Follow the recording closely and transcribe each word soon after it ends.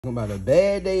About a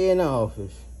bad day in the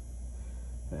office.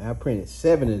 I printed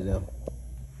 7 of them.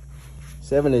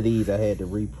 7 of these I had to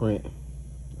reprint.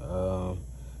 I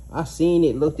seen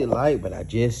it, looked it like, but I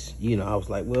just, I was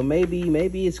like, well,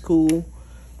 maybe it's cool,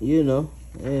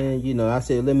 And, I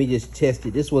said, let me just test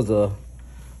it. This was a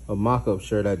mock-up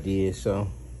shirt I did, so,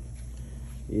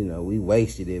 we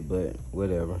wasted it, but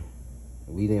whatever.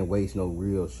 We didn't waste no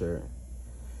real shirt.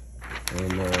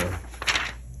 And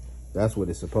that's what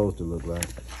it's supposed to look like.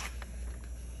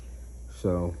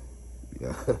 So,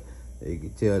 yeah, you can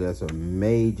tell that's a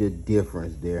major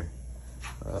difference there.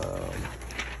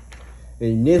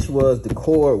 And this was, the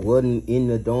cord wasn't in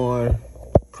the darn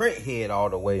print head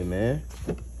all the way, man.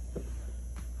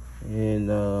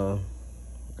 And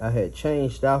I had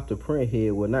changed out the print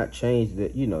head. Well, not changed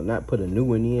it, not put a new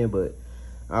one in, but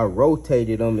I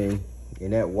rotated them, and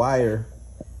that wire,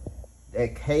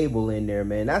 that cable in there,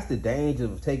 man, that's the danger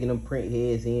of taking them print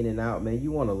heads in and out, man.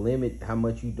 You want to limit how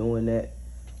much you doing that.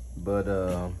 But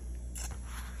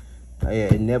yeah,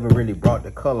 it never really brought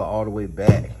the color all the way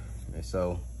back. And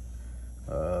so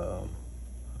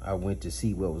I went to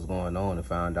see what was going on and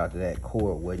found out that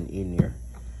cord wasn't in there.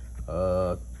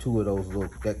 2 of those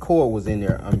that cord was in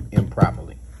there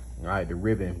improperly. All right, the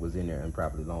ribbon was in there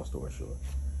improperly, long story short.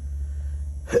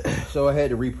 So I had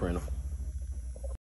to reprint them.